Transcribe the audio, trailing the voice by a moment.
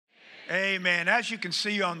Amen. As you can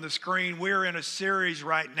see on the screen, we're in a series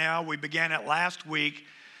right now. We began it last week.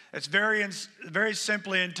 It's very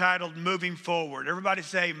simply entitled Moving Forward. Everybody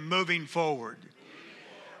say Moving Forward.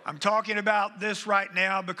 I'm talking about this right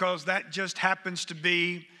now because that just happens to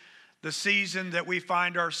be the season that we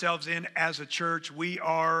find ourselves in as a church. We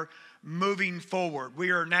are moving forward.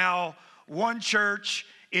 We are now one church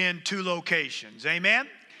in two locations. Amen?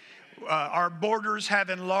 Our borders have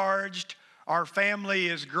enlarged. Our family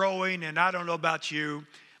is growing, and I don't know about you,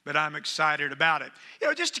 but I'm excited about it.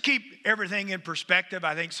 Just to keep everything in perspective,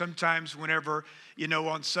 I think sometimes whenever,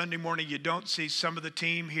 on Sunday morning you don't see some of the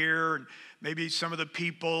team here, and maybe some of the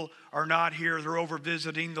people are not here. They're over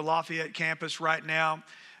visiting the Lafayette campus right now.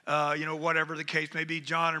 Whatever the case may be,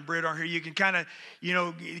 John and Britt are here. You can kind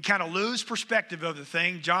of lose perspective of the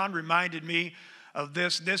thing. John reminded me of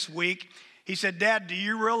this week. He said, Dad, do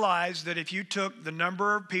you realize that if you took the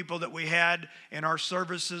number of people that we had in our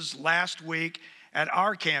services last week at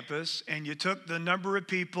our campus, and you took the number of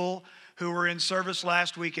people who were in service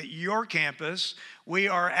last week at your campus, we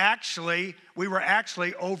were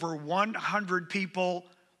actually over 100 people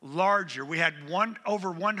larger. We had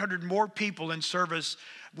over 100 more people in service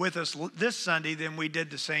with us this Sunday than we did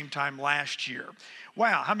the same time last year.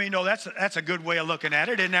 Wow, how many know that's a good way of looking at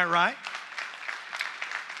it, isn't that right?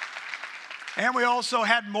 And we also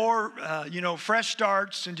had more, fresh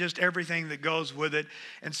starts and just everything that goes with it.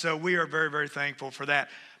 And so we are very, very thankful for that.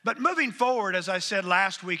 But moving forward, as I said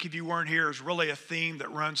last week, if you weren't here, is really a theme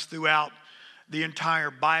that runs throughout the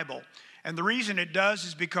entire Bible. And the reason it does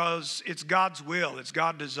is because it's God's will, it's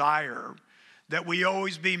God's desire that we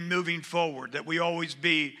always be moving forward, that we always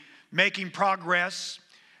be making progress,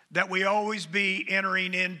 that we always be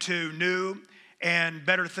entering into new and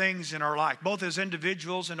better things in our life, both as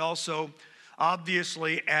individuals and also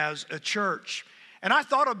obviously as a church. And I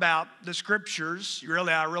thought about the scriptures.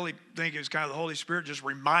 I really think it was kind of the Holy Spirit just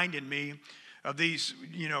reminded me of these,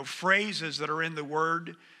 phrases that are in the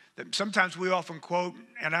Word that sometimes we often quote,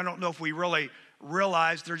 and I don't know if we really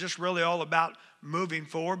realize they're just really all about moving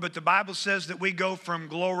forward. But the Bible says that we go from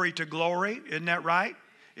glory to glory. Isn't that right?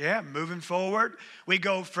 Yeah, moving forward. We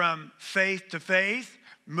go from faith to faith,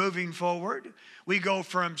 moving forward. We go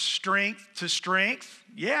from strength to strength.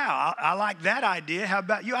 Yeah, I like that idea. How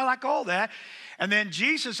about you? I like all that. And then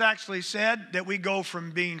Jesus actually said that we go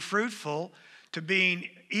from being fruitful to being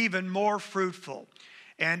even more fruitful.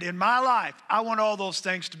 And in my life, I want all those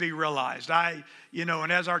things to be realized. And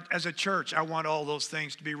as a church, I want all those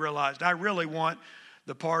things to be realized. I really want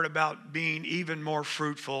the part about being even more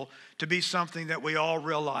fruitful to be something that we all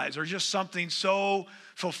realize, or just something so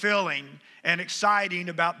fulfilling and exciting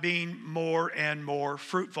about being more and more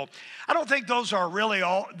fruitful. I don't think those are really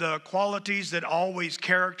all the qualities that always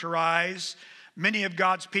characterize many of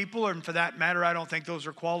God's people, and for that matter, I don't think those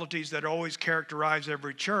are qualities that always characterize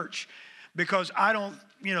every church, because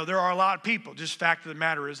there are a lot of people. Just the fact of the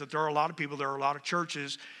matter is that there are a lot of people, there are a lot of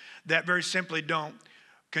churches that very simply don't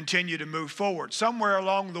continue to move forward. Somewhere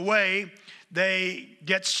along the way, they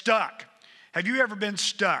get stuck. Have you ever been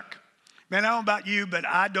stuck? Man, I don't know about you, but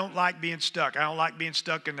I don't like being stuck. I don't like being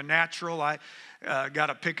stuck in the natural. I got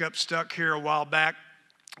a pickup stuck here a while back,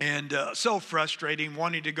 and so frustrating,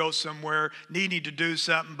 wanting to go somewhere, needing to do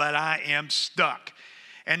something, but I am stuck.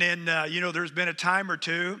 And then, there's been a time or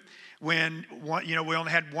two when, we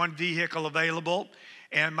only had one vehicle available,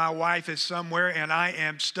 and my wife is somewhere, and I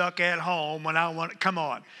am stuck at home when I want to, come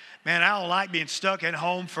on. Man, I don't like being stuck at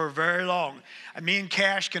home for very long. Me and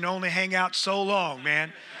Cash can only hang out so long,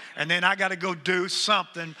 man. And then I got to go do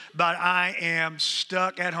something, but I am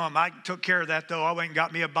stuck at home. I took care of that, though. I went and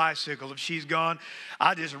got me a bicycle. If she's gone,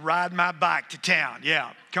 I just ride my bike to town.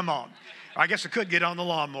 Yeah, come on. I guess I could get on the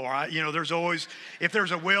lawnmower. There's always, if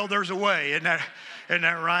there's a will, there's a way. Isn't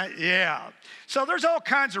that right? Yeah. So there's all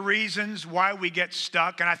kinds of reasons why we get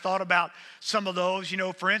stuck. And I thought about some of those.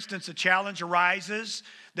 For instance, a challenge arises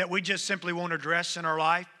that we just simply won't address in our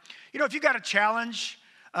life. If you got a challenge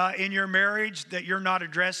in your marriage that you're not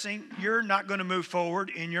addressing, you're not going to move forward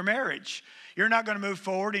in your marriage. You're not going to move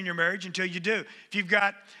forward in your marriage until you do. If you've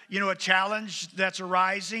got, a challenge that's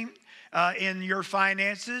arising in your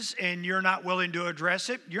finances and you're not willing to address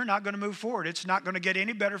it, you're not going to move forward. It's not going to get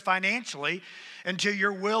any better financially until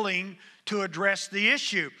you're willing to address the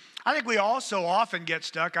issue. I think we also often get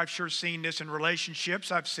stuck. I've sure seen this in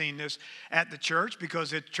relationships. I've seen this at the church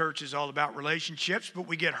because the church is all about relationships, but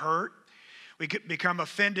we get hurt. We could become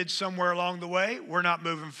offended somewhere along the way. We're not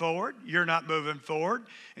moving forward. You're not moving forward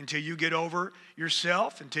until you get over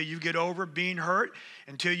yourself, until you get over being hurt,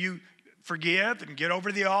 until you forgive and get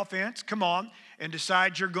over the offense. Come on, and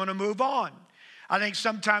decide you're going to move on. I think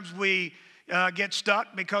sometimes we get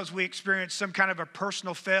stuck because we experience some kind of a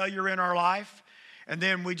personal failure in our life, and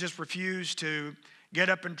then we just refuse to get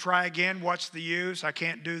up and try again. What's the use? I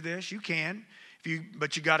can't do this. You can,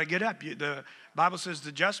 but you got to get up. The Bible says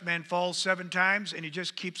the just man falls 7 times, and he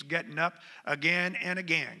just keeps getting up again and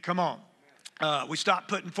again. Come on. We stop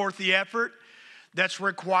putting forth the effort that's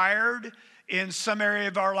required in some area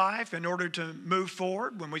of our life in order to move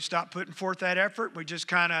forward. When we stop putting forth that effort, we just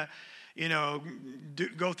kind of,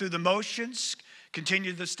 go through the motions,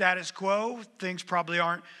 continue the status quo. Things probably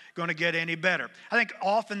aren't going to get any better. I think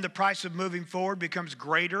often the price of moving forward becomes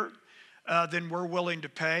greater than we're willing to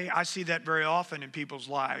pay. I see that very often in people's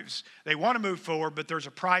lives. They want to move forward, but there's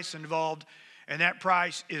a price involved, and that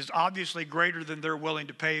price is obviously greater than they're willing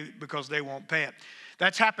to pay because they won't pay it.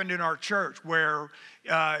 That's happened in our church where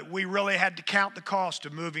we really had to count the cost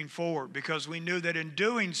of moving forward because we knew that in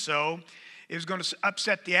doing so, it was going to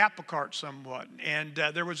upset the apple cart somewhat. And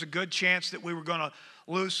there was a good chance that we were going to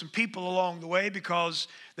lose some people along the way because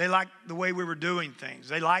they liked the way we were doing things.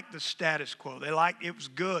 They liked the status quo. They liked it was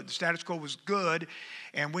good. The status quo was good.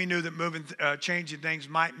 And we knew that changing things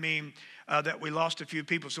might mean that we lost a few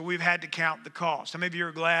people. So we've had to count the cost. How many of you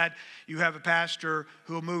are glad you have a pastor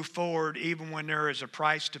who will move forward even when there is a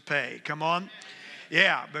price to pay? Come on.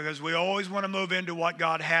 Yeah, because we always want to move into what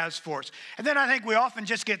God has for us. And then I think we often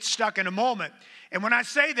just get stuck in a moment. And when I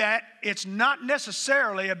say that, it's not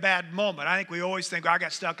necessarily a bad moment. I think we always think, I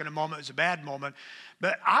got stuck in a moment, it's a bad moment.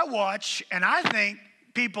 But I watch, and I think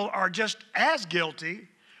people are just as guilty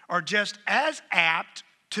or just as apt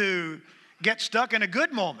to get stuck in a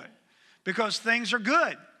good moment because things are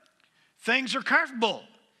good. Things are comfortable.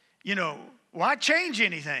 Why change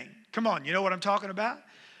anything? Come on, you know what I'm talking about?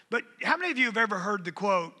 But how many of you have ever heard the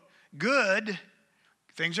quote, good,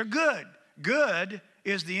 things are good. Good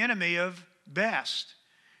is the enemy of best.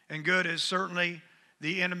 And good is certainly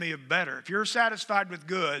the enemy of better. If you're satisfied with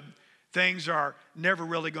good, things are never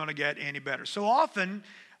really going to get any better. So often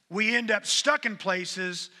we end up stuck in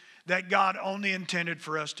places that God only intended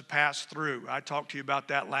for us to pass through. I talked to you about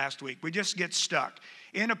that last week. We just get stuck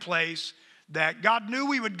in a place that God knew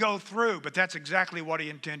we would go through, but that's exactly what he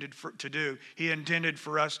intended to do. He intended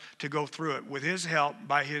for us to go through it with his help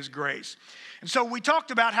by his grace. And so we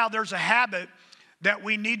talked about how there's a habit that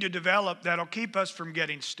we need to develop that'll keep us from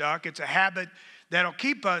getting stuck. It's a habit that'll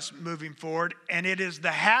keep us moving forward, and it is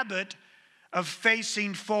the habit of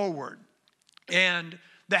facing forward. And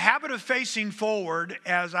the habit of facing forward,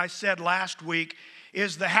 as I said last week,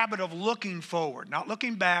 is the habit of looking forward. Not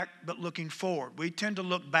looking back, but looking forward. We tend to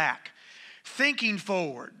look back. Thinking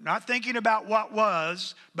forward, not thinking about what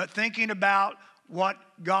was, but thinking about what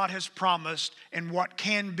God has promised and what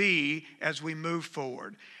can be as we move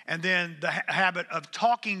forward. And then the habit of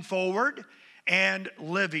talking forward and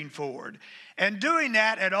living forward. And doing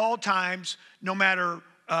that at all times, no matter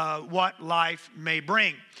what life may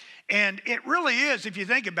bring. And it really is, if you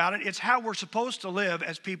think about it, it's how we're supposed to live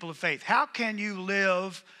as people of faith. How can you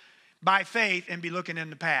live by faith and be looking in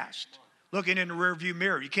the past? Looking in the rearview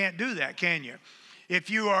mirror. You can't do that, can you? If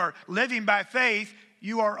you are living by faith,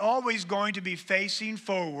 you are always going to be facing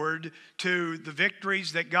forward to the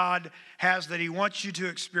victories that God has, that he wants you to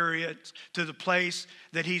experience, to the place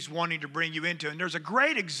that he's wanting to bring you into. And there's a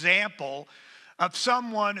great example of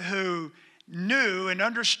someone who knew and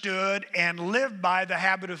understood and lived by the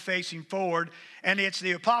habit of facing forward, and it's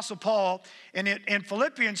the Apostle Paul. And in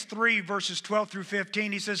Philippians 3, verses 12 through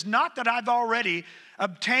 15, he says, not that I've already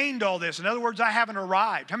obtained all this. In other words, I haven't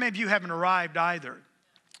arrived. How many of you haven't arrived either?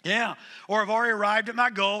 Yeah, or I've already arrived at my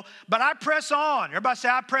goal, but I press on. Everybody say,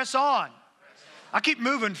 I press on. I keep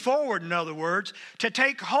moving forward, in other words, to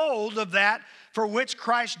take hold of that for which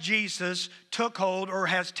Christ Jesus took hold or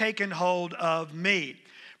has taken hold of me.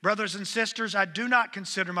 Brothers and sisters, I do not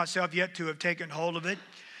consider myself yet to have taken hold of it.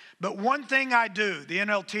 But one thing I do, the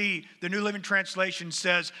NLT, the New Living Translation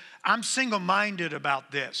says, I'm single-minded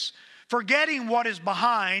about this, forgetting what is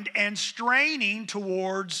behind and straining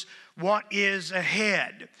towards what is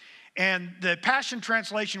ahead. And the Passion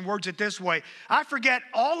Translation words it this way, I forget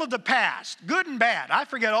all of the past, good and bad. I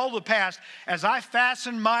forget all the past as I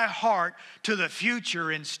fasten my heart to the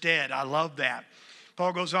future instead. I love that.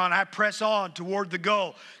 Paul goes on, I press on toward the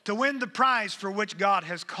goal to win the prize for which God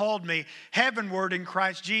has called me heavenward in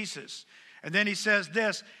Christ Jesus. And then he says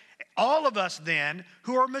this, all of us then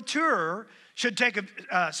who are mature should take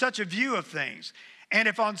such a view of things. And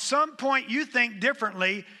if on some point you think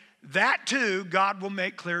differently, that too God will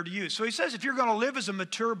make clear to you. So he says if you're going to live as a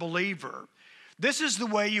mature believer, this is the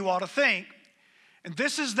way you ought to think. And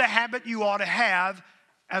this is the habit you ought to have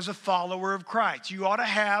as a follower of Christ. You ought to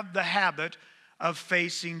have the habit of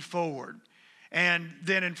facing forward. And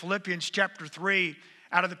then in Philippians chapter 3,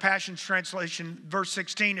 out of the Passion Translation, verse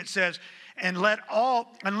 16, it says, and let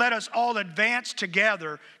us all advance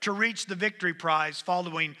together to reach the victory prize,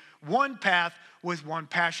 following one path with one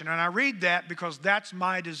passion. And I read that because that's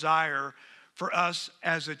my desire for us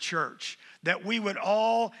as a church, that we would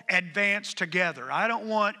all advance together. I don't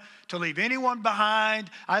want to leave anyone behind.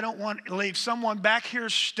 I don't want to leave someone back here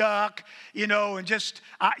stuck, and just,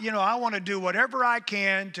 I want to do whatever I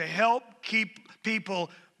can to help keep people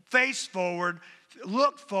face forward,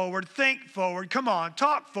 look forward, think forward, come on,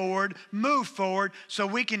 talk forward, move forward, so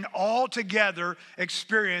we can all together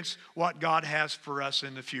experience what God has for us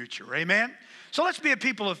in the future. Amen? So let's be a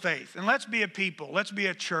people of faith, and let's be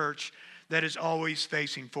a church that is always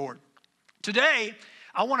facing forward. Today,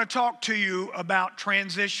 I want to talk to you about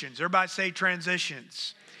transitions. Everybody say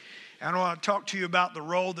transitions. And I want to talk to you about the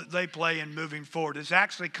role that they play in moving forward. This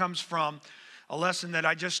actually comes from a lesson that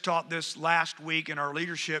I just taught this last week in our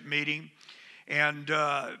leadership meeting. And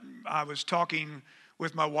I was talking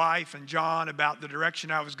with my wife and John about the direction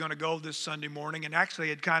I was going to go this Sunday morning. And actually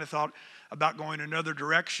had kind of thought about going another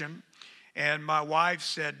direction. And my wife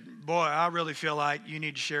said, boy, I really feel like you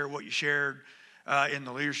need to share what you shared in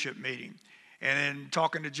the leadership meeting. And then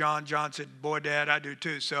talking to John, John said, boy, Dad, I do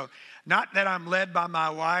too. So not that I'm led by my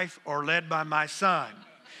wife or led by my son.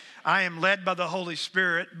 I am led by the Holy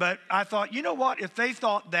Spirit. But I thought, you know what? If they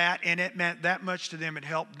thought that and it meant that much to them, it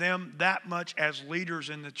helped them that much as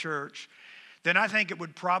leaders in the church, then I think it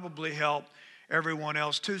would probably help everyone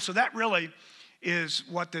else too. So that really is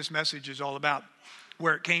what this message is all about,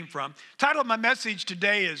 where it came from. Title of my message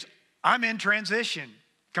today is, I'm in transition.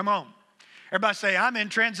 Come on. Everybody say, I'm in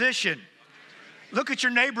transition. Look at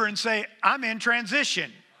your neighbor and say, I'm in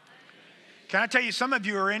transition. Can I tell you, some of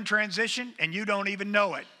you are in transition and you don't even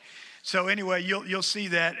know it. So anyway, you'll see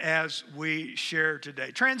that as we share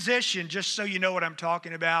today. Transition, just so you know what I'm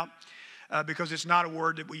talking about, because it's not a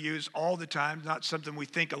word that we use all the time, not something we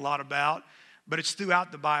think a lot about, but it's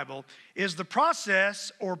throughout the Bible, is the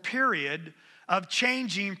process or period of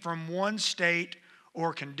changing from one state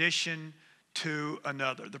or condition to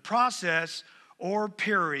another. The process or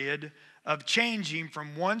period of changing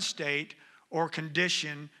from one state or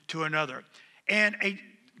condition to another. And a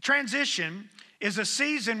transition is a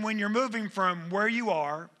season when you're moving from where you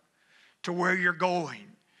are to where you're going.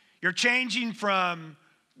 You're changing from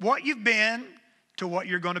what you've been to what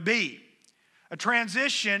you're going to be. A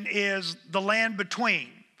transition is the land between.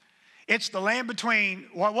 It's the land between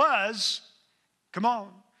what was, come on,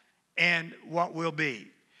 and what will be.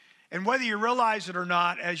 And whether you realize it or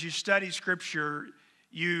not, as you study Scripture,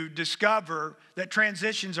 you discover that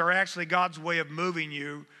transitions are actually God's way of moving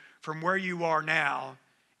you from where you are now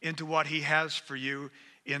into what He has for you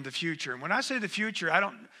in the future. And when I say the future, I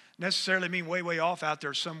don't necessarily mean way, way off out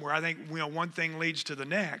there somewhere. I think one thing leads to the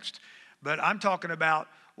next. But I'm talking about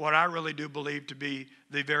what I really do believe to be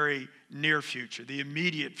the very near future, the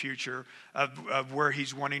immediate future of where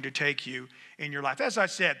He's wanting to take you in your life. As I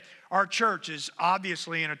said, our church is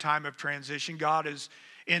obviously in a time of transition. God is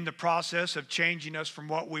in the process of changing us from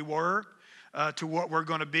what we were to what we're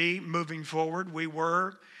going to be moving forward. We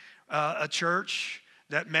were a church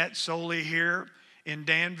that met solely here in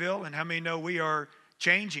Danville, and how many know we are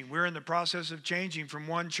changing? We're in the process of changing from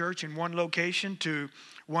one church in one location to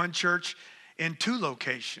one church in two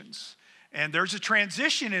locations. And there's a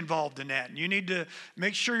transition involved in that. And you need to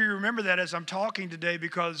make sure you remember that as I'm talking today,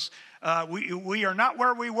 because we are not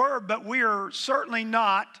where we were, but we are certainly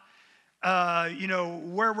not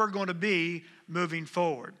where we're going to be moving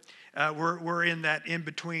forward. We're in that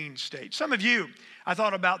in-between state. Some of you, I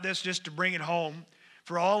thought about this just to bring it home,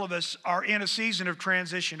 for all of us are in a season of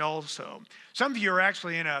transition also. Some of you are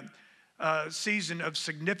actually in a season of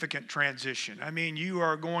significant transition. I mean, you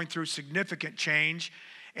are going through significant change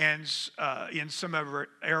and in some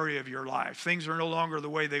area of your life. Things are no longer the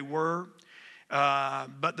way they were,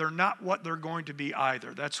 but they're not what they're going to be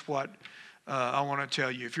either. That's what I want to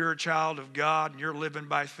tell you. If you're a child of God and you're living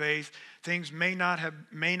by faith, things may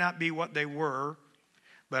not be what they were,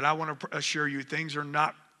 but I want to assure you things are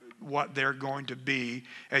not what they're going to be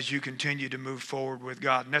as you continue to move forward with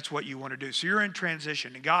God. And that's what you want to do. So you're in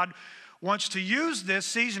transition, and God wants to use this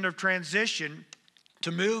season of transition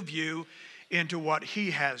to move you into what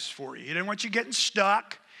He has for you. He doesn't want you getting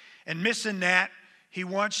stuck and missing that. He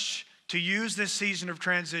wants to use this season of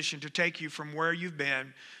transition to take you from where you've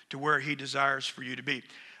been to where He desires for you to be.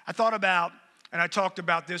 I thought about, and I talked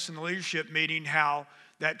about this in the leadership meeting, how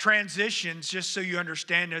that transitions, just so you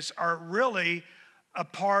understand this, are really a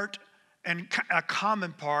part and a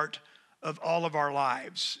common part of all of our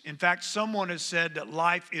lives. In fact, someone has said that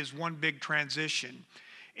life is one big transition.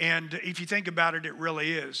 And if you think about it, it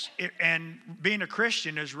really is. And being a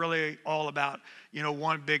Christian is really all about,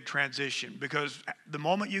 one big transition. Because the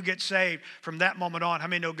moment you get saved, from that moment on, how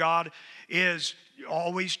many know God is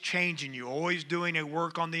always changing you, always doing a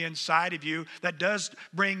work on the inside of you that does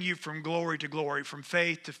bring you from glory to glory, from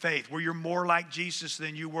faith to faith, where you're more like Jesus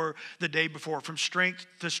than you were the day before, from strength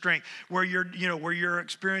to strength, where you're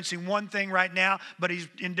experiencing one thing right now, but he's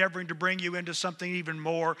endeavoring to bring you into something even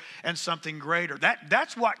more and something greater.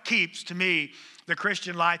 That's what keeps, to me, the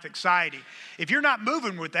Christian life exciting. If you're not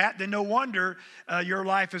moving with that, then no wonder your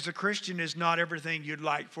life as a Christian is not everything you'd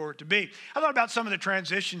like for it to be. I thought about some of the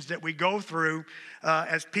transitions that we go through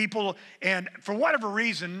as people, and for whatever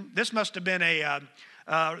reason, this must have been a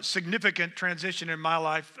significant transition in my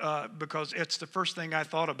life because it's the first thing I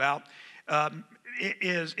thought about.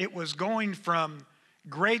 It was going from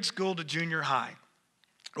grade school to junior high.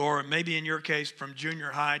 Or maybe in your case, from junior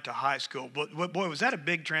high to high school. But boy, was that a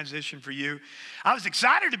big transition for you. I was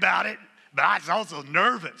excited about it, but I was also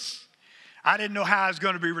nervous. I didn't know how I was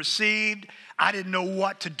going to be received. I didn't know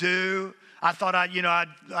what to do. I thought I'm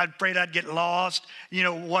afraid I'd get lost.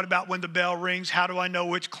 What about when the bell rings? How do I know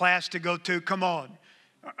which class to go to? Come on.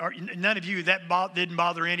 None of you, that didn't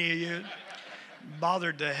bother any of you?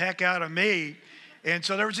 Bothered the heck out of me. And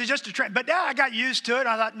so there was just a trend. But now I got used to it.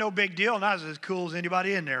 I thought, no big deal. And I was as cool as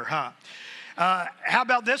anybody in there, huh? How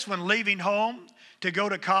about this one, leaving home to go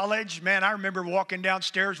to college? Man, I remember walking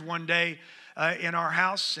downstairs one day in our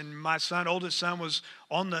house, and my oldest son, was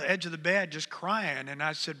on the edge of the bed just crying. And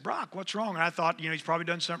I said, Brock, what's wrong? And I thought, he's probably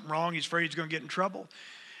done something wrong. He's afraid he's going to get in trouble.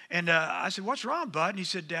 And I said, what's wrong, bud? And he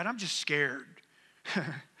said, Dad, I'm just scared.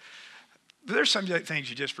 But there's some things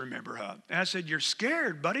you just remember, huh? And I said, you're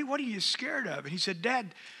scared, buddy? What are you scared of? And he said,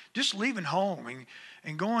 Dad, just leaving home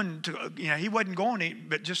and going to, he wasn't going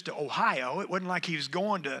but just to Ohio. It wasn't like he was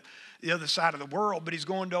going to the other side of the world, but he's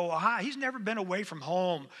going to Ohio. He's never been away from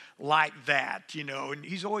home like that, and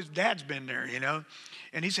he's always, Dad's been there,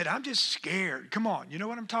 And he said, I'm just scared. Come on, you know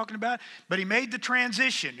what I'm talking about? But he made the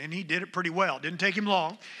transition, and he did it pretty well. Didn't take him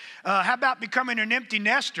long. How about becoming an empty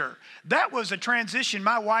nester? That was a transition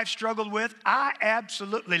my wife struggled with. I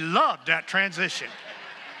absolutely loved that transition.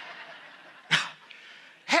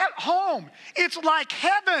 Home, it's like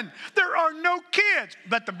heaven. There are no kids.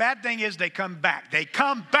 But the bad thing is they come back. They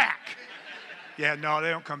come back. Yeah, no,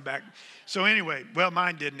 they don't come back. So anyway, well,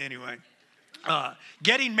 mine didn't anyway.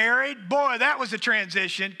 Getting married, boy, that was a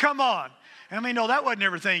transition. Come on. No, that wasn't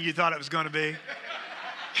everything you thought it was going to be.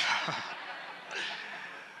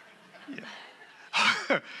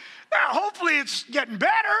 Now, hopefully it's getting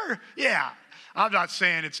better. Yeah, I'm not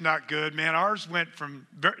saying it's not good, man. Ours went from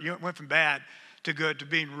bad to good to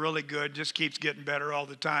being really good. Just keeps getting better all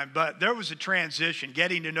the time. But there was a transition,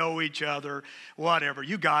 getting to know each other, whatever.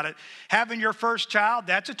 You got it. Having your first child,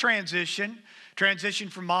 that's a transition. Transition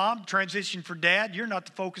for mom, transition for dad. You're not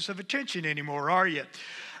the focus of attention anymore, are you?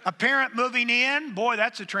 A parent moving in, boy,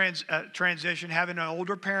 that's a transition. Having an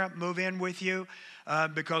older parent move in with you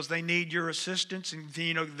because they need your assistance, and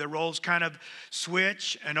the roles kind of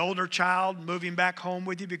switch. An older child moving back home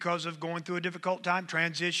with you because of going through a difficult time,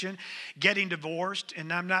 transition. Getting divorced,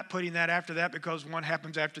 and I'm not putting that after that because one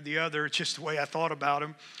happens after the other. It's just the way I thought about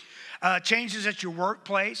them. Changes at your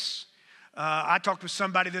workplace. I talked with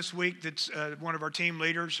somebody this week that's one of our team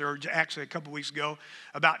leaders, or actually a couple weeks ago,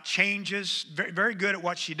 about changes. Very, very good at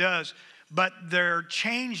what she does, but they're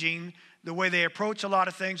changing the way they approach a lot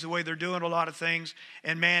of things, the way they're doing a lot of things.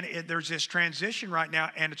 And man, there's this transition right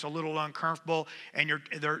now, and it's a little uncomfortable, and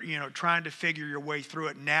they're trying to figure your way through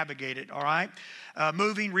it, navigate it, all right?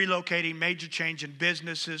 Moving, relocating, major change in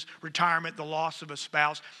businesses, retirement, the loss of a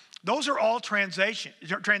spouse. Those are all transitions.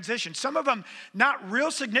 Some of them not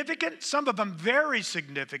real significant, some of them very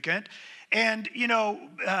significant. And,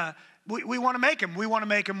 we want to make them. We want to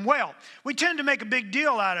make them well. We tend to make a big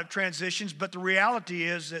deal out of transitions, but the reality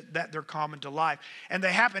is that they're common to life. And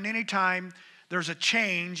they happen anytime there's a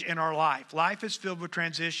change in our life. Life is filled with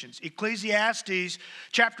transitions. Ecclesiastes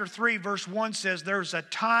chapter 3, verse 1 says there's a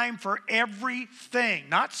time for everything.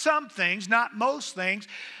 Not some things, not most things.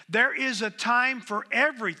 There is a time for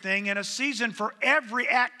everything and a season for every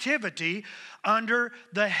activity under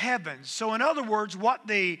the heavens. So in other words, what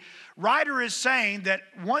the writer is saying, that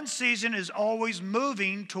one season is always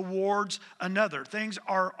moving towards another. Things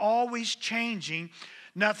are always changing.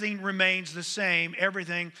 Nothing remains the same.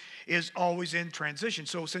 Everything is always in transition.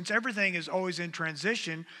 So since everything is always in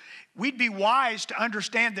transition, we'd be wise to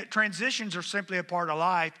understand that transitions are simply a part of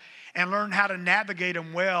life and learn how to navigate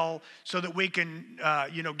them well so that we can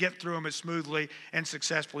get through them as smoothly and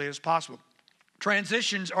successfully as possible.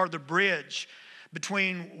 Transitions are the bridge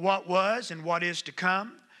between what was and what is to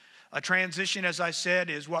come. A transition, as I said,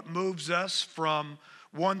 is what moves us from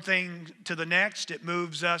one thing to the next. It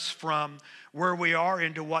moves us from where we are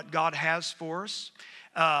into what God has for us.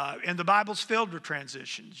 And the Bible's filled with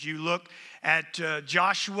transitions. You look at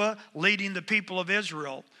Joshua leading the people of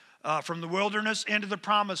Israel from the wilderness into the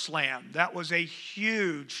promised land. That was a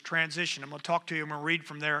huge transition. I'm going to talk to you. I'm going to read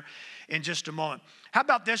from there in just a moment. How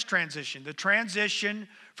about this transition? The transition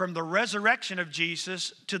from the resurrection of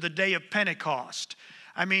Jesus to the day of Pentecost.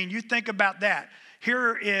 I mean, you think about that.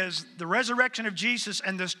 Here is the resurrection of Jesus,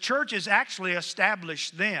 and this church is actually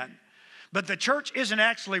established then. But the church isn't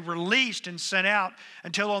actually released and sent out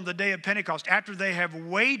until on the day of Pentecost, after they have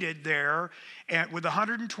waited there with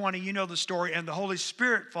 120, you know the story, and the Holy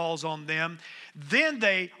Spirit falls on them. Then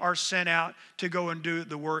they are sent out to go and do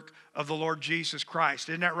the work of the Lord Jesus Christ.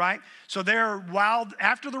 Isn't that right? So they're,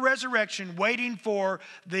 after the resurrection, waiting for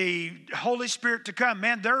the Holy Spirit to come.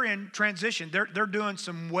 Man, they're in transition. They're doing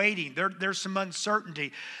some waiting. There's some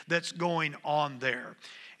uncertainty that's going on there.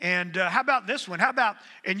 And how about this one? How about,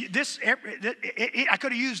 and this, I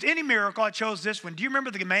could have used any miracle. I chose this one. Do you remember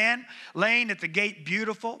the man laying at the gate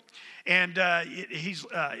beautiful? And he's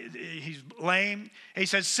lame. He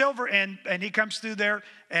says, silver, and he comes through there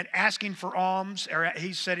and asking for alms. Or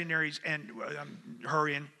he's sitting there,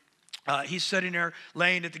 hurrying. He's sitting there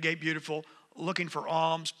laying at the gate beautiful, looking for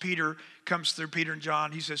alms. Peter comes through, Peter and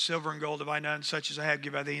John. He says, silver and gold have I none, such as I have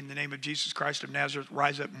give I thee in the name of Jesus Christ of Nazareth.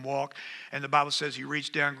 Rise up and walk. And the Bible says he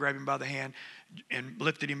reached down, grabbed him by the hand, and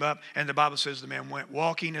lifted him up. And the Bible says the man went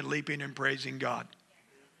walking and leaping and praising God.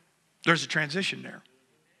 There's a transition there.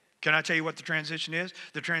 Can I tell you what the transition is?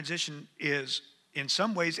 The transition is in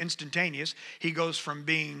some ways instantaneous. He goes from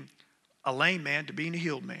being a lame man to being a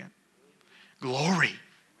healed man. Glory.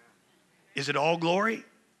 Is it all glory?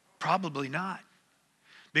 Probably not.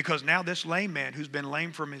 Because now this lame man who's been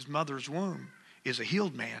lame from his mother's womb is a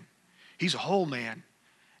healed man. He's a whole man.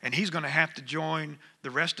 And he's going to have to join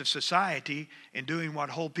the rest of society in doing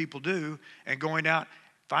what whole people do and going out,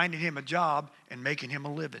 finding him a job and making him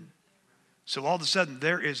a living. So all of a sudden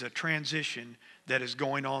there is a transition that is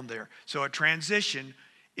going on there. So a transition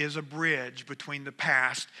is a bridge between the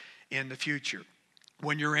past and the future.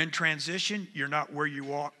 When you're in transition, you're not where you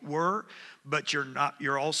were, but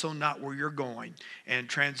you're also not where you're going. And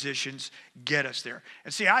transitions get us there.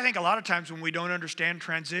 And see, I think a lot of times when we don't understand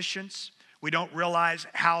transitions, we don't realize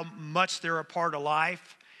how much they're a part of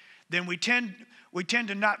life, then we tend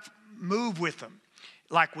to not move with them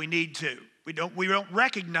like we need to. We don't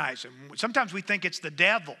recognize them. Sometimes we think it's the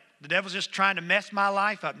devil. The devil's just trying to mess my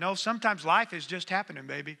life up. No, sometimes life is just happening,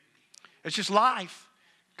 baby. It's just life.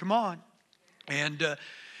 Come on. And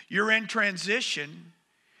you're in transition.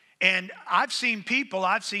 And I've seen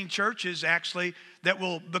churches actually that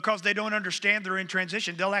will, because they don't understand they're in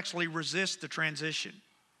transition, they'll actually resist the transition.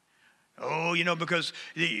 Oh, because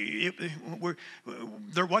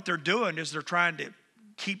what they're doing is they're trying to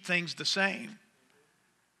keep things the same.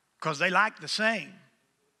 Because they like the same.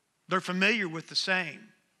 They're familiar with the same.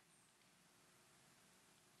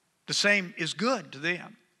 The same is good to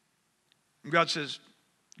them. And God says,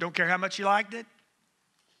 don't care how much you liked it.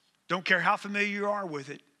 Don't care how familiar you are with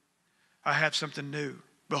it. I have something new.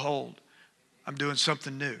 Behold, I'm doing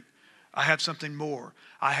something new. I have something more.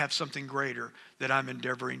 I have something greater that I'm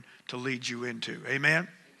endeavoring to lead you into. Amen?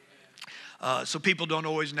 So people don't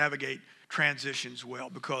always navigate transitions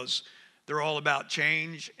well because they're all about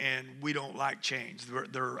change, and we don't like change.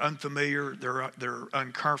 They're unfamiliar, they're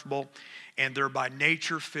uncomfortable, and they're by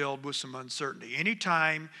nature filled with some uncertainty.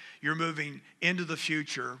 Anytime you're moving into the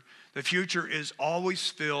future is always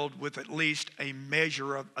filled with at least a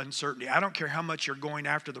measure of uncertainty. I don't care how much you're going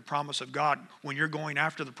after the promise of God. When you're going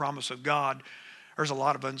after the promise of God, there's a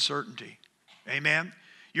lot of uncertainty. Amen?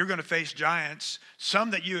 You're going to face giants,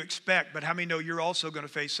 some that you expect, but how many know you're also going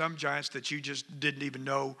to face some giants that you just didn't even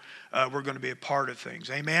know were going to be a part of things?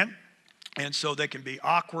 Amen? And so they can be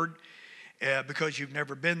awkward because you've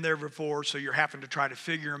never been there before, so you're having to try to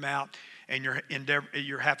figure them out, and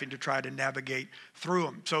you're having to try to navigate through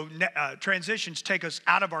them. So transitions take us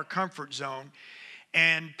out of our comfort zone,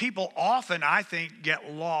 and people often, I think,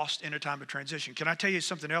 get lost in a time of transition. Can I tell you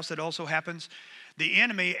something else that also happens? The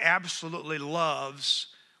enemy absolutely loves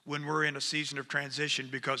when we're in a season of transition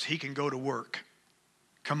because he can go to work.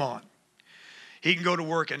 Come on. He can go to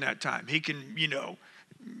work in that time. He can,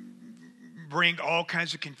 bring all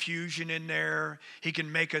kinds of confusion in there. He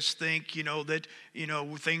can make us think, that,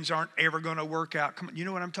 things aren't ever going to work out. Come on, you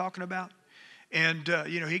know what I'm talking about? And,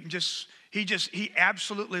 he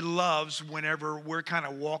absolutely loves whenever we're kind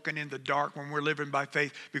of walking in the dark, when we're living by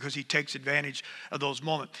faith, because he takes advantage of those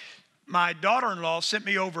moments. my daughter-in-law sent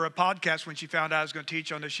me over a podcast when she found out I was going to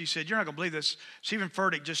teach on this. She said, "You're not going to believe this. Stephen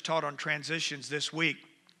Furtick just taught on transitions this week."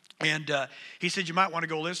 And he said, "You might want to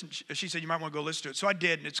go listen." She said, "You might want to go listen to it." So I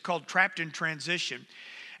did, and it's called Trapped in Transition.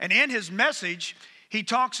 And in his message, he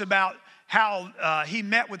talks about how he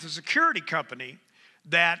met with a security company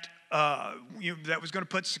that was going to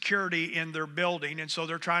put security in their building. And so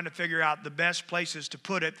they're trying to figure out the best places to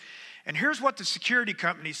put it. And here's what the security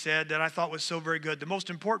company said that I thought was so very good. The most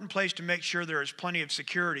important place to make sure there is plenty of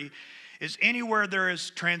security is anywhere there is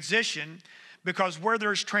transition, because where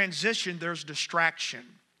there's transition, there's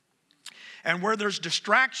distraction. And where there's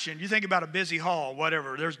distraction, you think about a busy hall,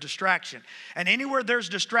 whatever, there's distraction. And anywhere there's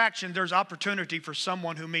distraction, there's opportunity for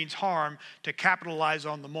someone who means harm to capitalize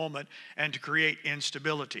on the moment and to create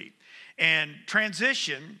instability. And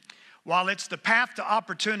transition, while it's the path to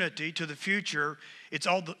opportunity to the future, it's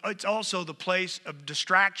also the place of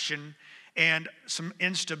distraction and some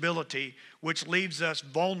instability, which leaves us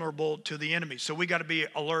vulnerable to the enemy. So we got to be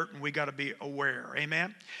alert and we got to be aware.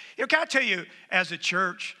 Amen? Can I tell you, as a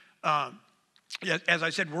church, as I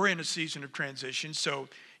said, we're in a season of transition. So,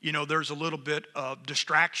 there's a little bit of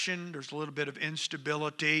distraction. There's a little bit of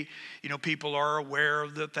instability. People are aware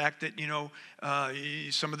of the fact that,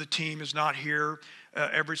 some of the team is not here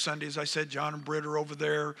every Sunday. As I said, John and Britt are over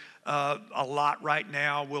there a lot right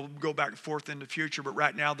now. We'll go back and forth in the future, but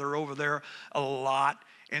right now they're over there a lot.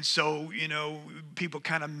 And so, people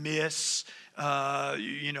kind of miss John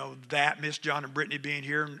and Brittany being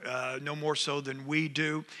here, no more so than we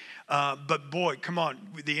do. But boy, come on,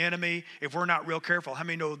 the enemy, if we're not real careful, how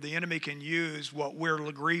many know the enemy can use what we're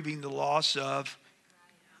grieving the loss of?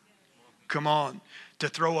 Come on, to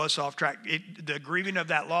throw us off track. The grieving of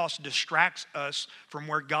that loss distracts us from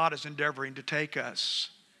where God is endeavoring to take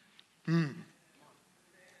us.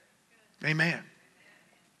 Amen.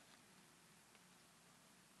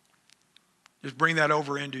 Just bring that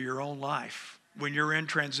over into your own life. When you're in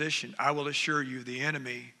transition, I will assure you the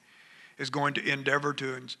enemy is going to endeavor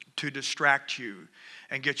to distract you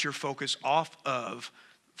and get your focus off of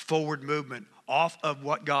forward movement, off of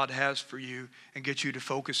what God has for you, and get you to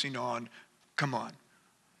focusing on, come on,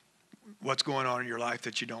 what's going on in your life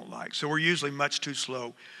that you don't like. So we're usually much too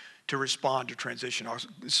slow to respond to transition. I'll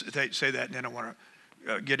say that, and then I want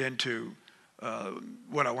to get into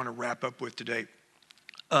what I want to wrap up with today.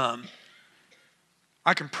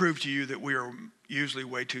 I can prove to you that we are usually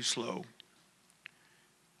way too slow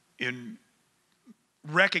in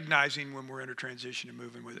recognizing when we're in a transition and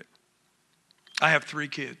moving with it. I have 3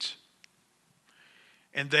 kids.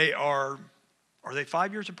 And they are they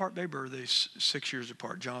 5 years apart, babe, or are they 6 years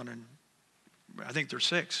apart? John and, I think they're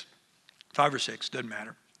 6. 5 or 6, doesn't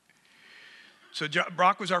matter. So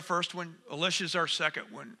Brock was our first one. Alicia's our second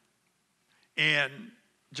one. And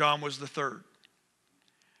John was the third.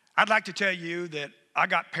 I'd like to tell you that I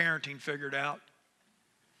got parenting figured out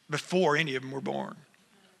before any of them were born.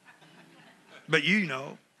 But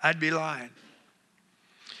I'd be lying.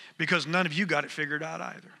 Because none of you got it figured out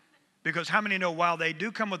either. Because how many know while they do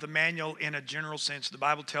come with a manual in a general sense, the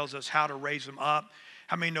Bible tells us how to raise them up.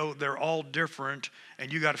 How many know they're all different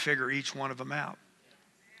and you got to figure each one of them out?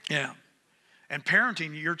 Yeah. And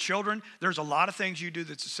parenting your children, there's a lot of things you do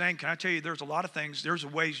that's the same. Can I tell you, there's a lot of things, your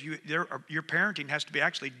parenting has to be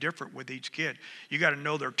actually different with each kid. You got to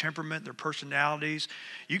know their temperament, their personalities.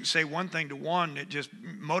 You can say one thing to one that just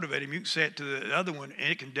motivates them. You can say it to the other one and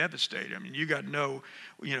it can devastate them. You got to know,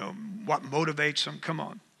 what motivates them. Come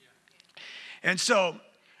on. And so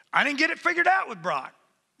I didn't get it figured out with Brock.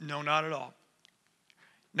 No, not at all.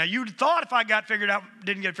 Now, you'd thought if I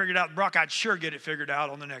didn't get it figured out with Brock, I'd sure get it figured out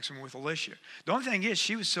on the next one with Alicia. The only thing is,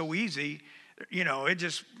 she was so easy,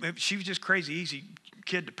 she was just crazy easy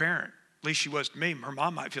kid to parent. At least she was to me. Her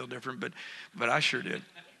mom might feel different, but I sure did.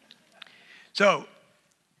 So,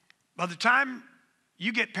 by the time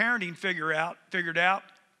you get parenting figured out,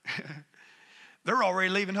 they're already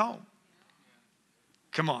leaving home.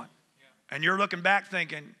 Come on. And you're looking back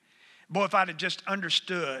thinking, boy, if I'd have just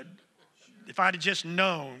understood, if I'd have just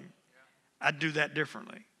known, I'd do that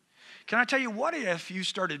differently. Can I tell you, what if you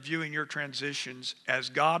started viewing your transitions as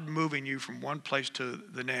God moving you from one place to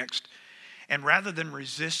the next, and rather than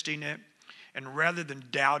resisting it, and rather than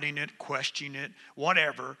doubting it, questioning it,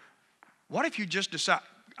 whatever, what if you just decide,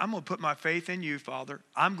 I'm going to put my faith in you, Father.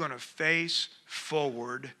 I'm going to face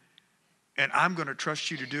forward, and I'm going to trust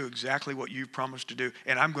you to do exactly what you've promised to do.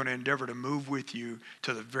 And I'm going to endeavor to move with you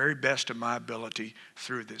to the very best of my ability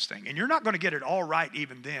through this thing. And you're not going to get it all right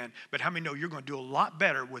even then. But how many know you're going to do a lot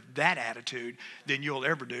better with that attitude than you'll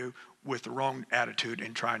ever do with the wrong attitude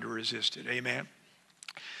and trying to resist it. Amen?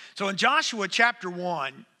 So in Joshua chapter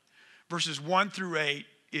 1, verses 1 through 8,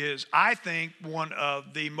 is, I think, one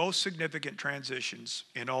of the most significant transitions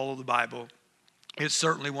in all of the Bible. It's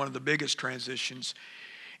certainly one of the biggest transitions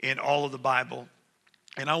in all of the Bible.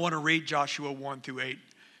 And I want to read Joshua 1 through 8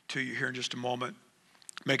 to you here in just a moment.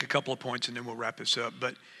 Make a couple of points and then we'll wrap this up.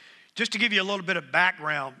 But just to give you a little bit of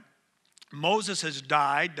background, Moses has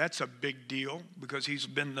died. That's a big deal because he's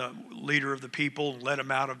been the leader of the people and led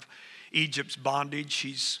them out of Egypt's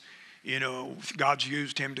bondage. God's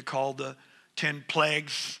used him to call the 10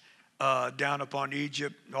 plagues down upon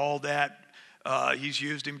Egypt, all that. He's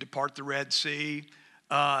used him to part the Red Sea,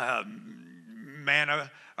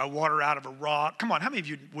 manna, water out of a rock. Come on, how many of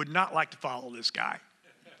you would not like to follow this guy?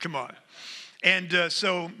 Come on. And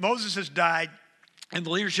so Moses has died, and the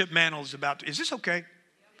leadership mantle is about to, is this okay?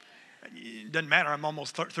 It doesn't matter, I'm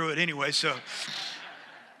almost through it anyway, so.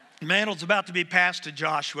 The mantle's about to be passed to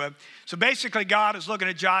Joshua. So basically, God is looking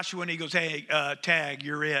at Joshua, and he goes, hey, tag,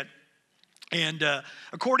 you're it. And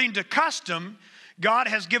according to custom, God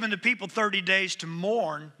has given the people 30 days to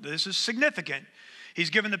mourn. This is significant. He's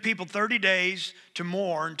given the people 30 days to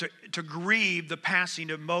mourn, to grieve the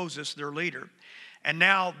passing of Moses, their leader. And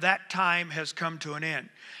now that time has come to an end.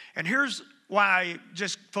 And here's why I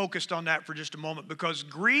just focused on that for just a moment, because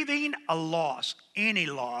grieving a loss, any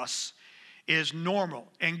loss, is normal.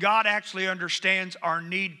 And God actually understands our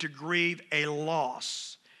need to grieve a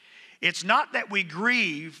loss. It's not that we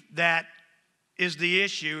grieve that is the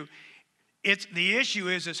issue. The issue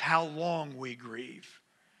is how long we grieve.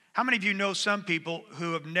 How many of you know some people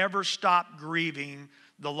who have never stopped grieving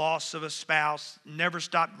the loss of a spouse, never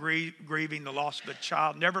stopped grieving the loss of a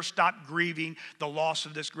child, never stopped grieving the loss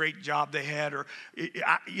of this great job they had, or,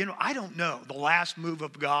 I don't know, the last move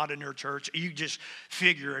of God in their church. You just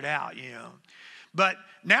figure it out, But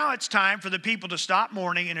now it's time for the people to stop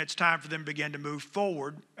mourning, and it's time for them to begin to move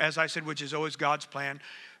forward, as I said, which is always God's plan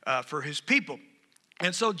for his people.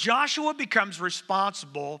 And so Joshua becomes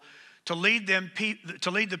responsible to lead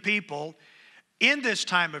the people in this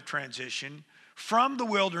time of transition from the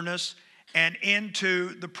wilderness and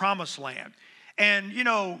into the promised land. And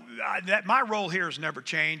that my role here has never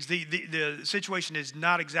changed. The situation is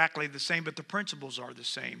not exactly the same, but the principles are the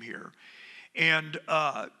same here. And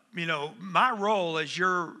my role as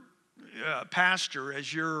your pastor,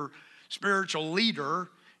 as your spiritual leader,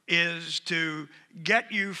 is to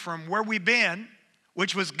get you from where we've been,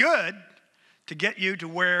 which was good, to get you to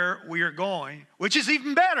where we are going, which is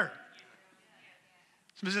even better.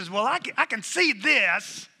 Somebody says, well, I can see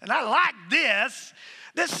this, and I like this.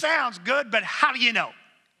 This sounds good, but how do you know?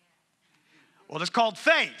 Well, it's called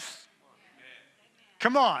faith.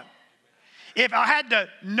 Come on. If I had to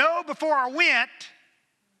know before I went,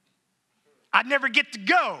 I'd never get to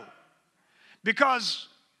go, because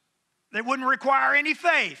it wouldn't require any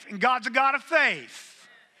faith, and God's a God of faith.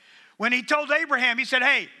 When he told Abraham, he said,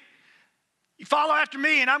 hey, you follow after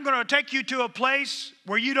me, and I'm going to take you to a place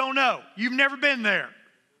where you don't know. You've never been there.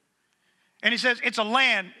 And he says, it's a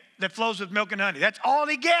land that flows with milk and honey. That's all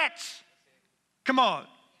he gets. Come on.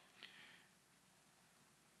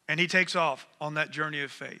 And he takes off on that journey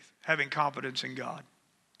of faith, having confidence in God.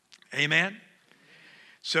 Amen?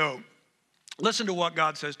 So listen to what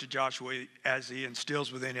God says to Joshua as he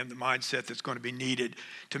instills within him the mindset that's going to be needed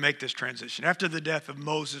to make this transition. After the death of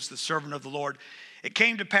Moses, the servant of the Lord, it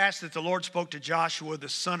came to pass that the Lord spoke to Joshua, the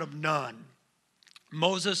son of Nun,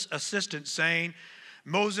 Moses' assistant, saying,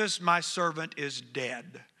 Moses, my servant, is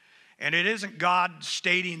dead. And it isn't God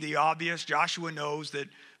stating the obvious. Joshua knows that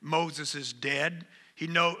Moses is dead.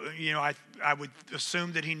 I would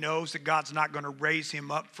assume that he knows that God's not going to raise him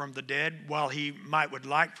up from the dead, while he would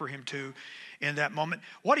like for him to in that moment.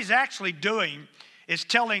 What he's actually doing is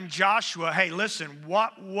telling Joshua, hey, listen,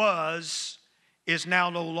 what was is now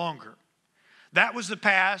no longer. That was the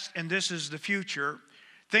past, and this is the future.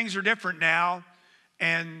 Things are different now,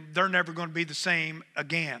 and they're never going to be the same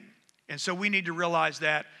again. And so we need to realize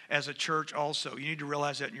that as a church also. You need to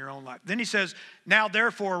realize that in your own life. Then he says, now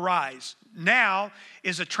therefore arise. Now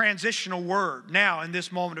is a transitional word. Now, in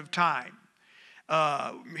this moment of time.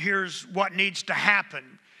 Here's what needs to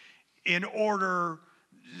happen in order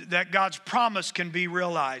that God's promise can be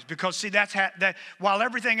realized. Because see, that while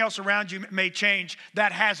everything else around you may change,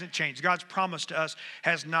 that hasn't changed. God's promise to us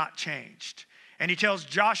has not changed. And he tells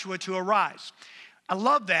Joshua to arise. I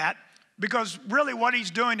love that, because really what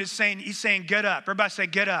he's doing is he's saying, get up. Everybody say,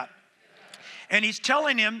 get up. And he's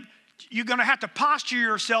telling him, you're going to have to posture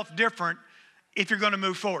yourself different if you're going to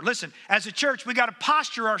move forward. Listen, as a church, we got to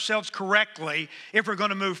posture ourselves correctly if we're going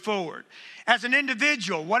to move forward. As an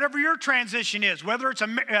individual, whatever your transition is, whether it's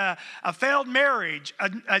a failed marriage,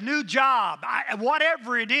 a new job,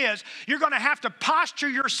 whatever it is, you're going to have to posture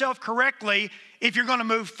yourself correctly if you're going to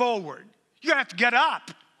move forward. You're going to have to get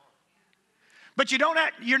up. But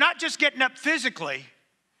you're not just getting up physically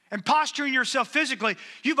and posturing yourself physically.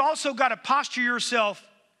 You've also got to posture yourself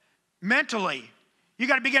mentally. You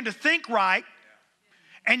got to begin to think right.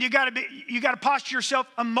 And you got to posture yourself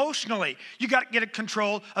emotionally. You got to get a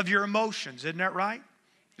control of your emotions. Isn't that right?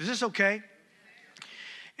 Is this okay?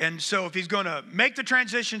 And so if he's going to make the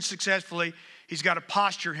transition successfully, he's got to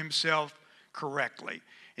posture himself correctly.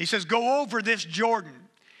 He says, go over this Jordan.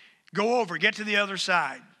 Go over, get to the other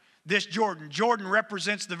side. This Jordan. Jordan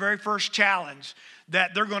represents the very first challenge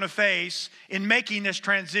that they're going to face in making this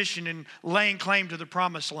transition and laying claim to the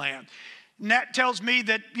promised land. And that tells me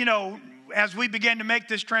that, as we begin to make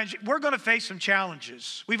this transition, we're going to face some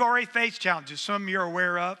challenges. We've already faced challenges. Some of them you're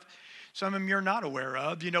aware of. Some of them you're not aware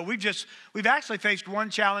of. We've actually faced one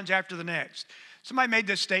challenge after the next. Somebody made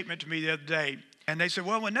this statement to me the other day, and they said,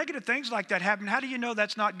 well, when negative things like that happen, how do you know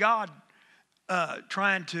that's not God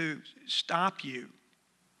trying to stop you?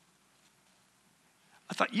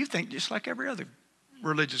 I thought, you think just like every other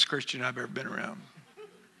religious Christian I've ever been around.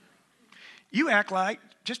 You act like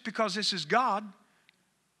just because this is God,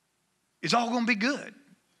 it's all going to be good.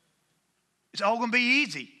 It's all going to be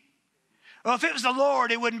easy. Well, if it was the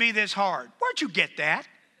Lord, it wouldn't be this hard. Where'd you get that?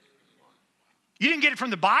 You didn't get it from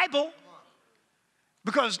the Bible.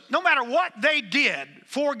 Because no matter what they did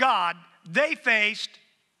for God, they faced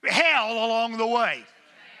hell along the way.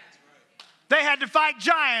 They had to fight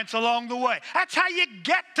giants along the way. That's how you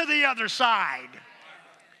get to the other side.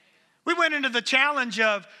 We went into the challenge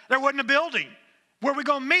of there wasn't a building. Where are we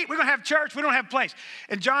going to meet? We're going to have church. We don't have a place.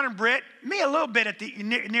 And John and Britt, me a little bit at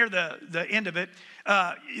near the end of it,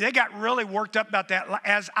 they got really worked up about that,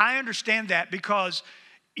 as I understand that, because,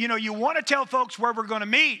 you want to tell folks where we're going to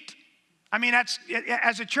meet. I mean,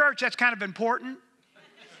 as a church, that's kind of important.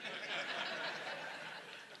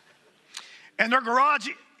 And their garage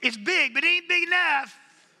is big, but it ain't big enough.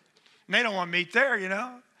 And they don't want to meet there,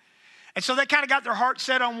 And so they kind of got their heart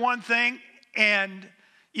set on one thing, and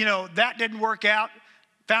that didn't work out.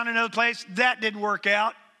 Found another place, that didn't work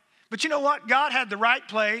out. But you know what? God had the right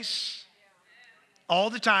place all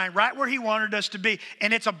the time, right where he wanted us to be.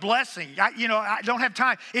 And it's a blessing. I don't have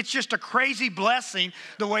time. It's just a crazy blessing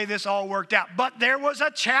the way this all worked out. But there was a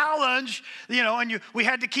challenge, and we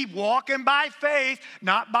had to keep walking by faith,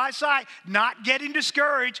 not by sight, not getting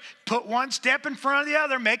discouraged. Put one step in front of the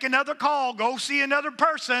other, make another call, go see another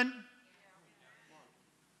person.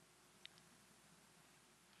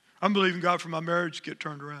 I'm believing God for my marriage to get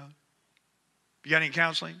turned around. You got any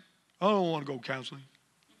counseling? I don't want to go counseling.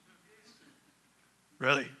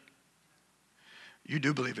 Really? You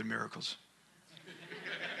do believe in miracles.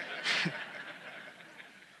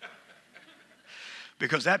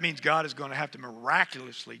 Because that means God is going to have to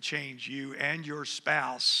miraculously change you and your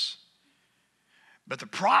spouse. But the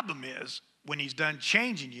problem is, when he's done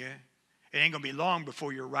changing you, it ain't going to be long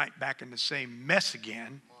before you're right back in the same mess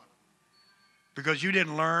again. Because you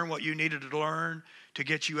didn't learn what you needed to learn to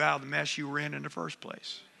get you out of the mess you were in the first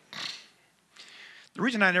place. The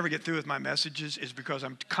reason I never get through with my messages is because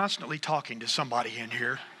I'm constantly talking to somebody in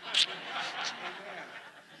here.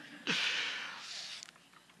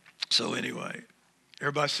 So anyway,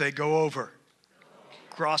 everybody say, go over.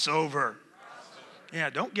 Cross over. Yeah,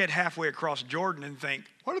 don't get halfway across Jordan and think,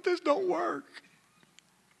 what if this don't work?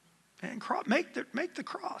 And make the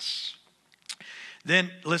cross. Then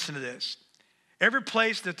listen to this. Every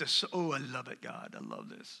place that I love it, God. I love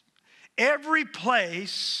this. Every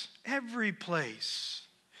place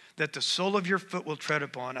that the sole of your foot will tread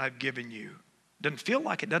upon, I've given you. Doesn't feel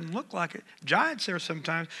like it, doesn't look like it. Giants there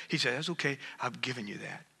sometimes. He said, that's okay, I've given you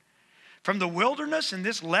that. From the wilderness in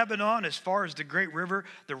this Lebanon, as far as the great river,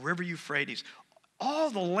 the river Euphrates, all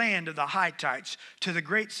the land of the Hittites to the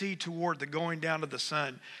great sea toward the going down of the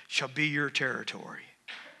sun shall be your territory.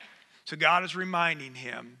 So God is reminding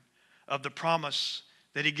him of the promise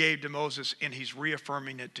that he gave to Moses, and he's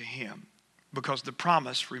reaffirming it to him because the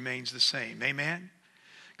promise remains the same. Amen?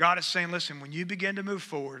 God is saying, listen, when you begin to move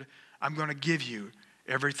forward, I'm going to give you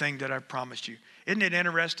everything that I've promised you. Isn't it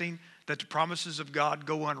interesting that the promises of God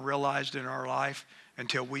go unrealized in our life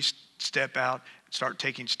until we step out and start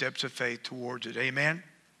taking steps of faith towards it? Amen?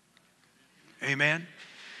 Amen?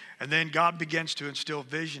 And then God begins to instill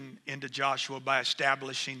vision into Joshua by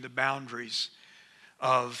establishing the boundaries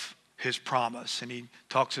of his promise. And he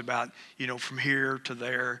talks about, from here to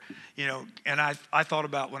there, and I thought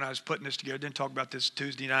about when I was putting this together, didn't talk about this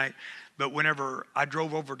Tuesday night, but whenever I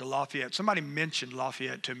drove over to Lafayette, somebody mentioned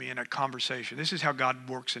Lafayette to me in a conversation. This is how God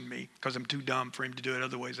works in me, because I'm too dumb for him to do it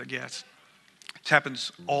other ways, I guess. It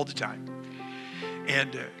happens all the time.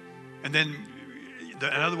 And then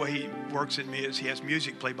another way he works in me is he has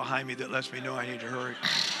music play behind me that lets me know I need to hurry.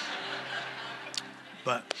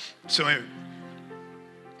 But, so anyway.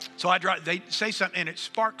 So I drive, they say something, and it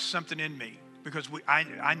sparks something in me, because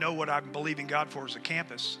I know what I'm believing God for as a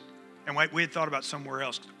campus. And we had thought about somewhere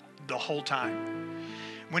else the whole time.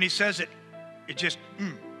 When he says it, it just,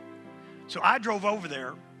 So I drove over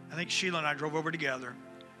there. I think Sheila and I drove over together.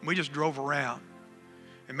 And we just drove around.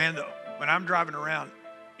 And man, when I'm driving around,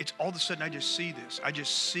 it's all of a sudden I just see this. I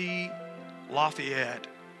just see Lafayette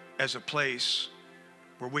as a place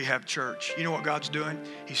where we have church. You know what God's doing?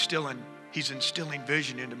 He's instilling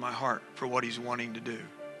vision into my heart for what he's wanting to do.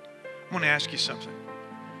 I want to ask you something.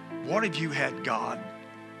 What have you had God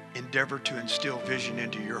endeavor to instill vision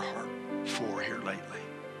into your heart for here lately?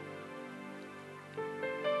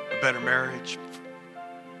 A better marriage,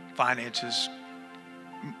 finances,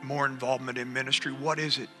 more involvement in ministry. What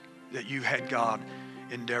is it that you had God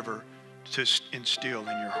endeavor to instill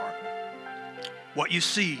in your heart? What you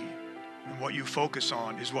see and what you focus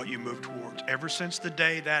on is what you move towards. Ever since the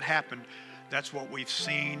day that happened, that's what we've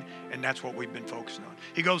seen, and that's what we've been focusing on.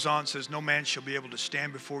 He goes on and says, no man shall be able to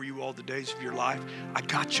stand before you all the days of your life. I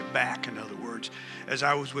got you back, in other words. As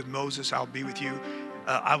I was with Moses, I'll be with you.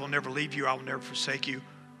 I will never leave you. I will never forsake you.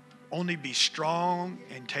 Only be strong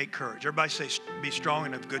and take courage. Everybody say, be strong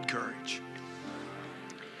and of good courage.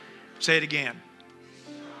 Say it again.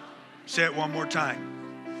 Say it one more time.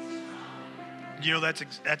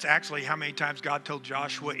 That's actually how many times God told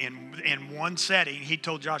Joshua in one setting. He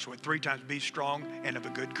told Joshua 3 times, be strong and of a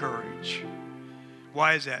good courage.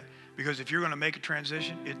 Why is that? Because if you're going to make a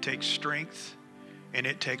transition, it takes strength and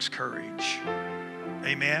it takes courage.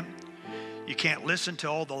 Amen? You can't listen to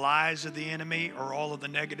all the lies of the enemy or all of the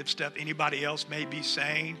negative stuff anybody else may be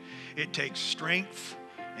saying. It takes strength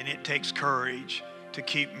and it takes courage to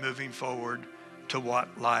keep moving forward to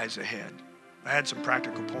what lies ahead. I had some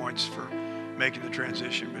practical points for making the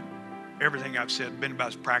transition, but everything I've said has been about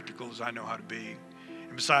as practical as I know how to be.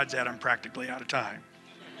 And besides that, I'm practically out of time.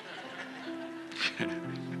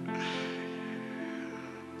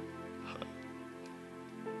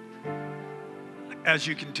 As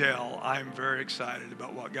you can tell, I'm very excited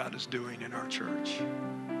about what God is doing in our church.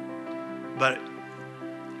 But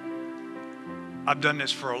I've done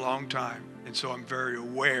this for a long time, and so I'm very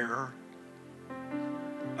aware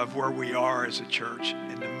of where we are as a church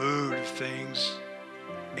and the mood of things,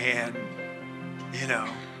 and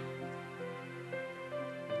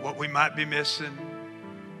what we might be missing.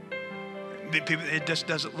 It just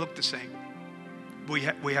doesn't look the same. We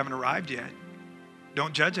haven't arrived yet.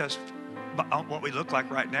 Don't judge us on what we look like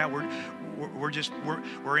right now.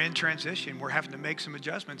 We're in transition. We're having to make some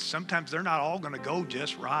adjustments. Sometimes they're not all going to go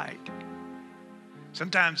just right.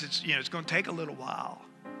 Sometimes it's going to take a little while.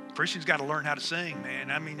 Christians got to learn how to sing,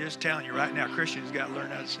 man. I mean, just telling you right now, Christians got to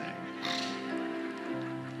learn how to sing.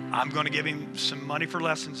 I'm going to give him some money for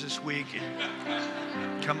lessons this week.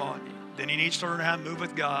 And come on. Then he needs to learn how to move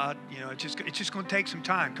with God. It's just going to take some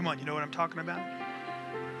time. Come on, you know what I'm talking about?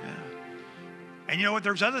 Yeah. And you know what?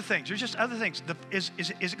 There's other things. There's just other things. Is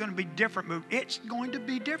it going to be different? It's going to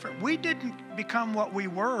be different. We didn't become what we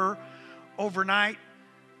were overnight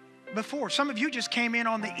before. Some of you just came in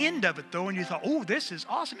on the end of it, though, and you thought, oh, this is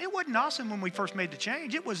awesome. It wasn't awesome when we first made the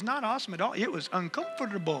change. It was not awesome at all. It was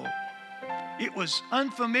uncomfortable. It was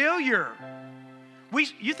unfamiliar.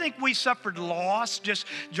 You think we suffered loss, just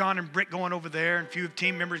John and Britt going over there and a few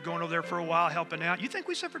team members going over there for a while helping out? You think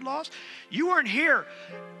we suffered loss? You weren't here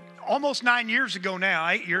almost 9 years ago now,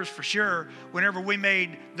 8 years for sure, whenever we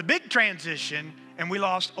made the big transition and we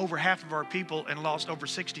lost over half of our people and lost over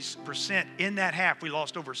 60%. In that half, we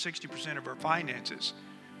lost over 60% of our finances.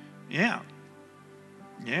 Yeah.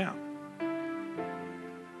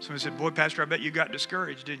 Someone said, boy, Pastor, I bet you got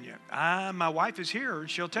discouraged, didn't you? My wife is here, and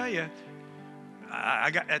she'll tell you.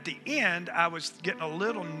 At the end, I was getting a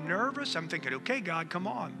little nervous. I'm thinking, okay, God, come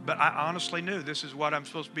on. But I honestly knew this is what I'm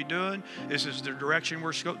supposed to be doing. This is the direction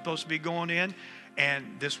we're supposed to be going in,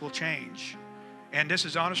 and this will change. And this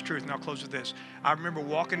is honest truth, and I'll close with this. I remember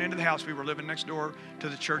walking into the house. We were living next door to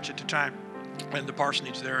the church at the time, and the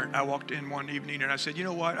parsonage there. I walked in one evening, and I said, you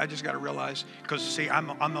know what? I just got to realize, because, see, I'm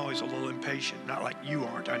always a little impatient. Not like you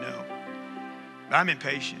aren't, I know. But I'm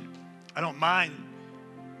impatient. I don't mind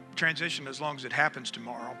transition as long as it happens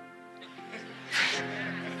tomorrow.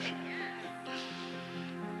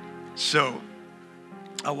 So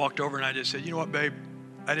I walked over and I just said, you know what, babe?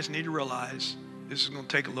 I just need to realize this is going to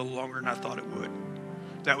take a little longer than I thought it would.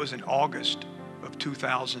 That was in August of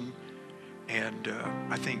 2000 and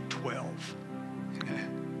I think 12.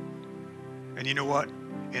 And you know what?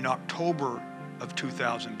 In October of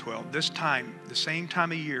 2012, this time, the same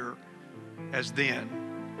time of year as then,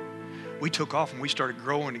 we took off and we started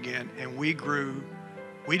growing again, and we grew.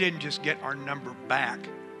 We didn't just get our number back.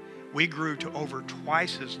 We grew to over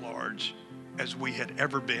twice as large as we had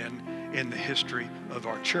ever been in the history of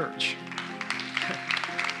our church.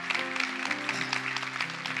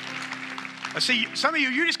 I see some of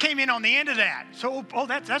you just came in on the end of that. So,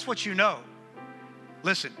 that's what you know.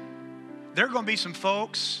 Listen, there are going to be some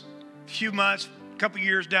folks, a few months, a couple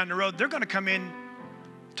years down the road, they're going to come in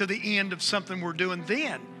to the end of something we're doing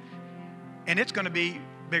then. And it's going to be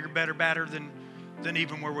bigger, better, badder than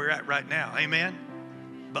even where we're at right now. Amen?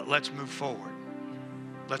 But let's move forward.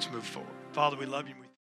 Let's move forward. Father, we love you.